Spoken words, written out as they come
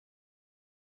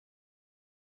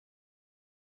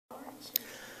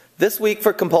This week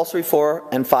for compulsory 4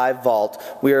 and 5 vault,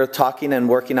 we are talking and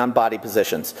working on body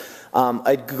positions.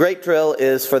 A great drill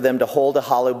is for them to hold a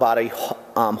hollow body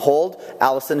hold.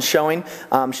 Allison's showing.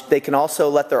 They can also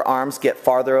let their arms get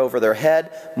farther over their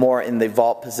head, more in the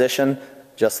vault position,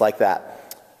 just like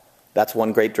that. That's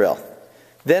one great drill.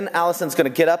 Then Allison's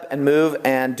going to get up and move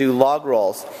and do log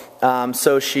rolls.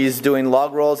 So she's doing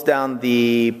log rolls down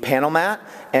the panel mat,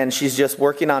 and she's just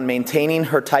working on maintaining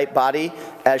her tight body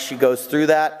as she goes through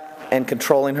that, and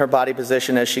controlling her body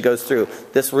position as she goes through.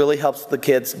 This really helps the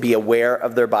kids be aware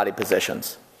of their body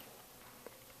positions.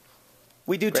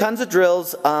 We do tons of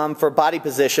drills for body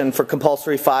position for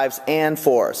compulsory 5s and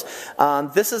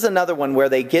 4s. This is another one where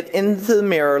they get into the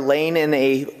mirror laying in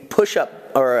a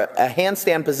push-up or a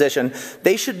handstand position.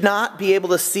 They should not be able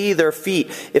to see their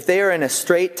feet. If they are in a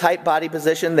straight, tight body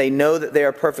position, they know that they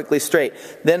are perfectly straight.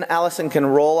 Then Allison can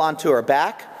roll onto her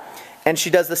back, and she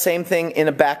does the same thing in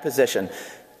a back position.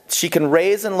 She can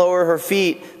raise and lower her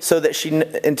feet so that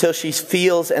until she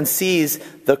feels and sees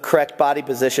the correct body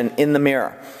position in the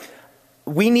mirror.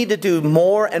 We need to do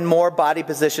more and more body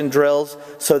position drills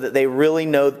so that they really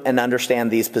know and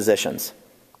understand these positions.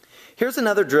 Here's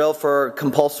another drill for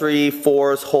compulsory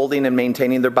 4s holding and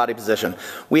maintaining their body position.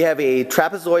 We have a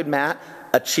trapezoid mat,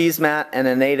 a cheese mat, and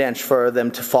an 8-inch for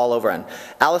them to fall over in.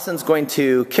 Allison's going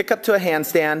to kick up to a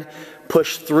handstand,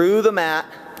 push through the mat,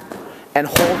 and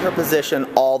hold her position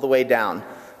all the way down,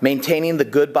 maintaining the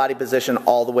good body position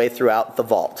all the way throughout the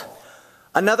vault.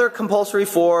 Another compulsory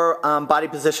 4 body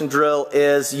position drill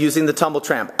is using the tumble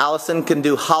tramp. Allison can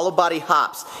do hollow body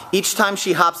hops. Each time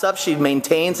she hops up, she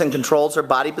maintains and controls her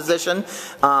body position,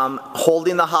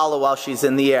 holding the hollow while she's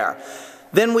in the air.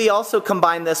 Then we also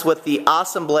combine this with the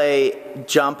assemble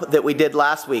jump that we did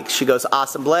last week. She goes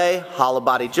assemble, hollow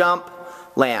body jump,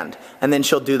 land. And then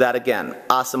she'll do that again.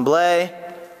 Assemble,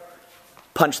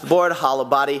 punch the board, hollow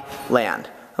body, land.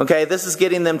 Okay, this is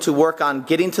getting them to work on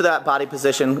getting to that body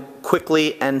position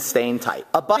quickly and staying tight.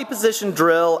 A body position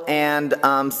drill and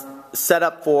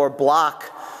setup for block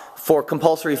for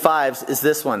compulsory 5s is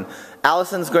this one.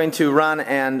 Allison's going to run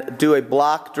and do a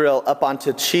block drill up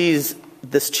onto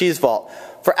this cheese vault.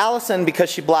 For Allison, because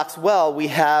she blocks well, we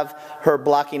have her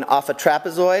blocking off a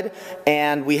trapezoid,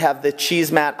 and we have the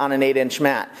cheese mat on an 8-inch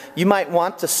mat. You might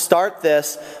want to start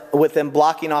this with them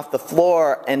blocking off the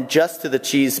floor and just to the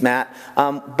cheese mat,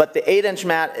 but the 8-inch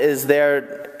mat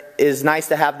is nice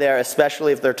to have there,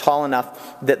 especially if they're tall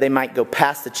enough that they might go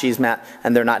past the cheese mat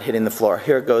and they're not hitting the floor.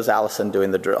 Here goes Allison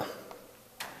doing the drill.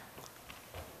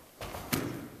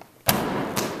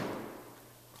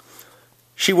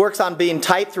 She works on being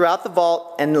tight throughout the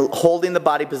vault and holding the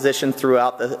body position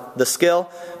throughout the skill.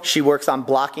 She works on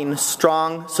blocking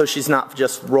strong so she's not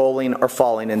just rolling or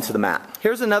falling into the mat.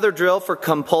 Here's another drill for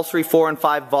compulsory 4 and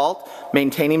 5 vault,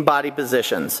 maintaining body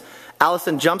positions.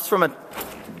 Allison jumps from a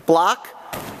block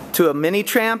to a mini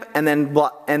tramp and then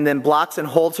blocks and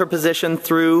holds her position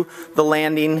through the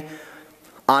landing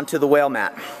onto the whale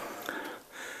mat.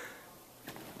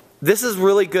 This is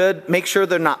really good. Make sure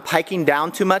they're not piking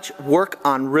down too much. Work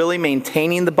on really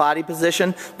maintaining the body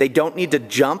position. They don't need to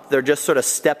jump. They're just sort of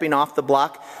stepping off the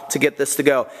block to get this to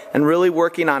go. And really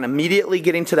working on immediately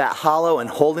getting to that hollow and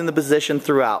holding the position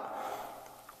throughout.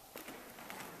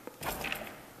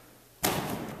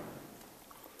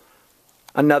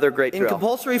 Another great drill. In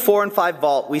compulsory 4 and 5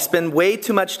 vault, we spend way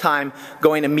too much time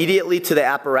going immediately to the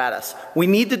apparatus. We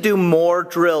need to do more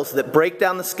drills that break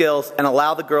down the skills and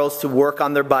allow the girls to work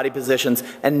on their body positions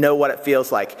and know what it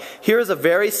feels like. Here is a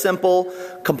very simple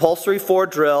compulsory 4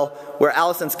 drill where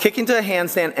Allison's kicking to a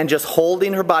handstand and just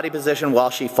holding her body position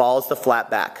while she falls to flat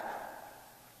back.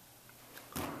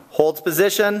 Holds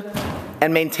position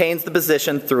and maintains the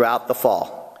position throughout the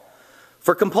fall.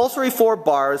 For compulsory 4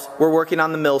 bars, we're working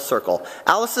on the mill circle.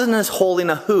 Allison is holding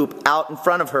a hoop out in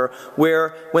front of her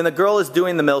where when the girl is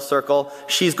doing the mill circle,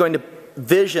 she's going to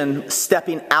vision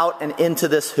stepping out and into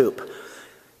this hoop.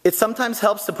 It sometimes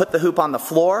helps to put the hoop on the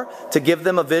floor to give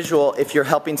them a visual if you're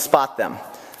helping spot them.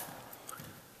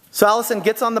 So Allison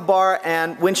gets on the bar,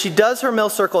 and when she does her mill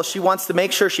circle, she wants to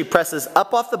make sure she presses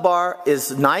up off the bar,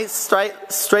 is nice,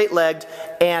 straight-legged,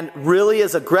 and really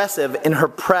is aggressive in her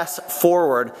press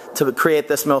forward to create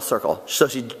this mill circle. So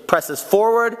she presses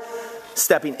forward,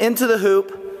 stepping into the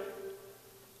hoop,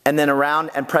 and then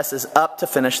around and presses up to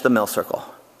finish the mill circle.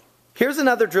 Here's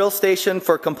another drill station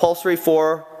for compulsory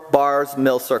 4 bars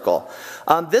mill circle.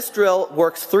 This drill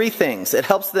works 3 things. It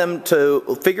helps them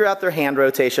to figure out their hand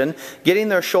rotation, getting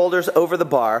their shoulders over the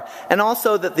bar, and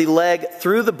also that the leg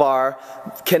through the bar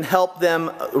can help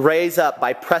them raise up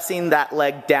by pressing that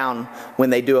leg down when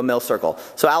they do a mill circle.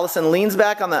 So Allison leans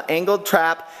back on the angled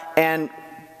trap and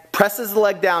presses the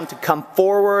leg down to come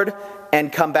forward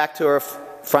and come back to her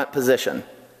front position.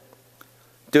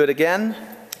 Do it again.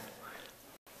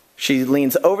 She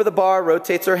leans over the bar,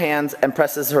 rotates her hands, and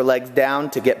presses her legs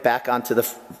down to get back onto the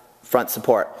front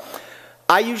support.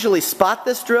 I usually spot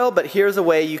this drill, but here's a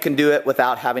way you can do it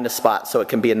without having to spot, so it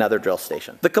can be another drill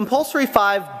station. The compulsory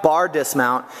 5 bar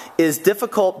dismount is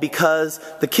difficult because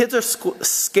the kids are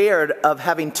scared of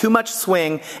having too much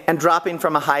swing and dropping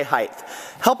from a high height.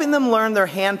 Helping them learn their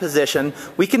hand position,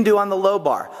 we can do on the low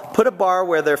bar. Put a bar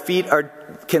where their feet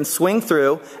can swing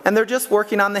through, and they're just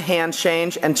working on the hand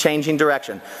change and changing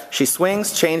direction. She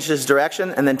swings, changes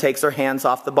direction, and then takes her hands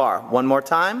off the bar. One more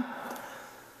time.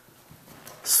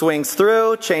 Swings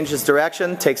through, changes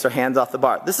direction, takes her hands off the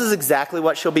bar. This is exactly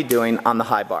what she'll be doing on the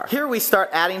high bar. Here we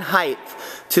start adding height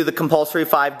to the compulsory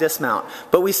 5 dismount,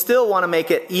 but we still want to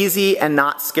make it easy and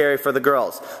not scary for the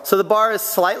girls. So the bar is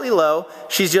slightly low,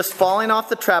 she's just falling off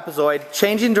the trapezoid,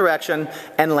 changing direction,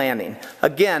 and landing.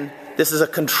 Again, this is a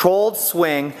controlled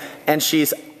swing, and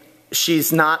she's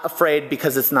not afraid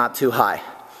because it's not too high.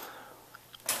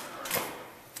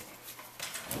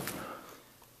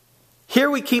 Here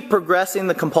we keep progressing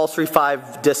the compulsory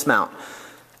 5 dismount.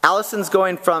 Allison's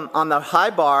going from on the high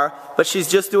bar, but she's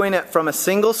just doing it from a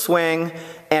single swing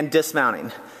and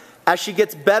dismounting. As she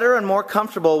gets better and more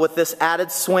comfortable with this added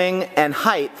swing and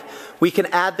height, we can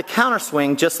add the counter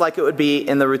swing just like it would be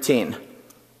in the routine.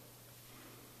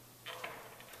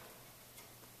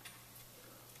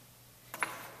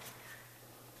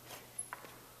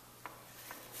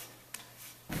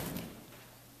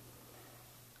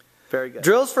 Very good.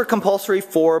 Drills for compulsory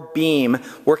 4 beam,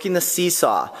 working the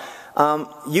seesaw.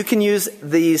 You can use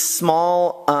these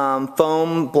small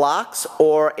foam blocks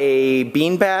or a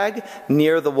bean bag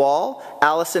near the wall.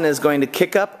 Allison is going to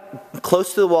kick up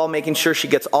close to the wall, making sure she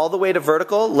gets all the way to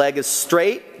vertical, leg is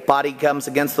straight, body comes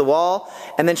against the wall,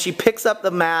 and then she picks up the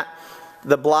mat,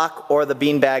 the block or the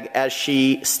bean bag as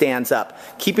she stands up,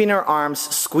 keeping her arms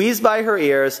squeezed by her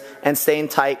ears and staying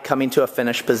tight, coming to a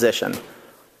finished position.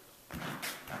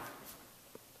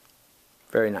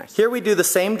 Very nice. Here we do the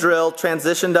same drill,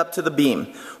 transitioned up to the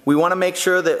beam. We want to make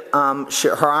sure that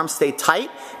her arms stay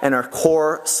tight and her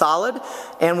core solid,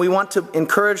 and we want to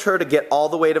encourage her to get all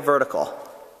the way to vertical.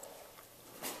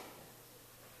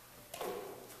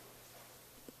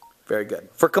 Very good.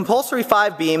 For compulsory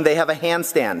 5 beam, they have a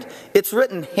handstand. It's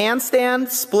written handstand,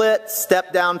 split,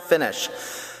 step down, finish.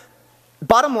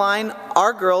 Bottom line,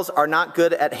 our girls are not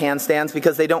good at handstands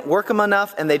because they don't work them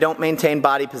enough and they don't maintain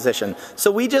body position. So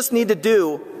we just need to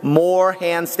do more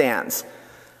handstands.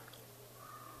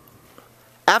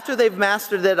 After they've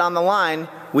mastered it on the line,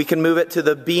 we can move it to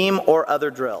the beam or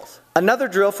other drills. Another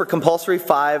drill for compulsory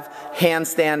 5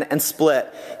 handstand and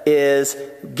split is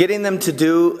getting them to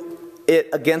do it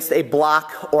against a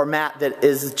block or mat that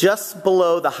is just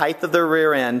below the height of their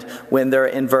rear end when they're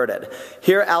inverted.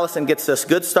 Here Allison gets this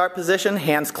good start position,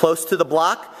 hands close to the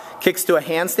block, kicks to a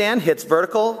handstand, hits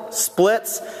vertical,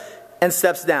 splits, and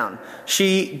steps down.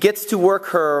 She gets to work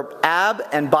her ab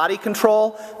and body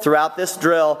control throughout this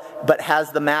drill, but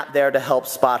has the mat there to help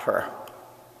spot her.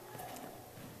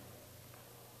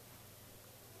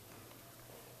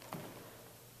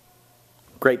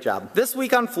 Great job. This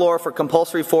week on floor for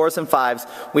compulsory 4s and 5s,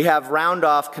 we have round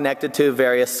off connected to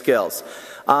various skills.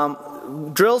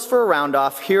 Drills for a round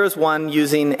off. Here's one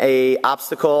using a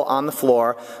obstacle on the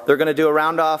floor. They're going to do a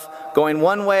round off going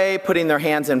one way, putting their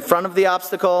hands in front of the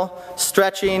obstacle,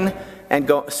 stretching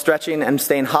and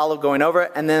staying hollow going over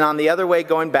it, and then on the other way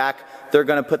going back, they're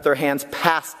going to put their hands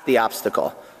past the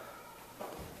obstacle.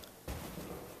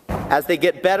 As they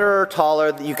get better or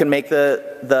taller, you can make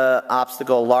the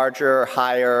obstacle larger,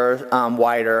 higher,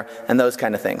 wider, and those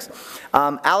kind of things.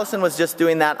 Allison was just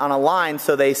doing that on a line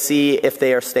so they see if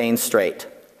they are staying straight.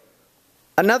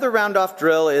 Another round-off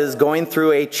drill is going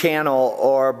through a channel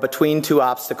or between two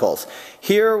obstacles.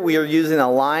 Here we are using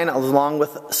a line along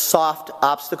with soft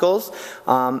obstacles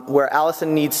where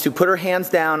Allison needs to put her hands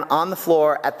down on the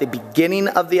floor at the beginning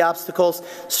of the obstacles,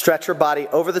 stretch her body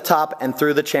over the top and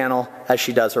through the channel as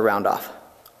she does her round-off.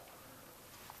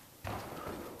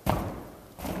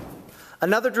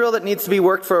 Another drill that needs to be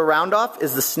worked for a round-off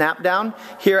is the snap down.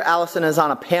 Here Allison is on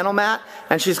a panel mat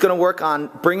and she's going to work on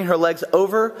bringing her legs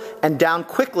over and down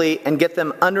quickly and get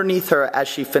them underneath her as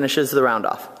she finishes the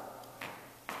round-off.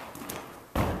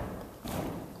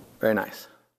 Very nice.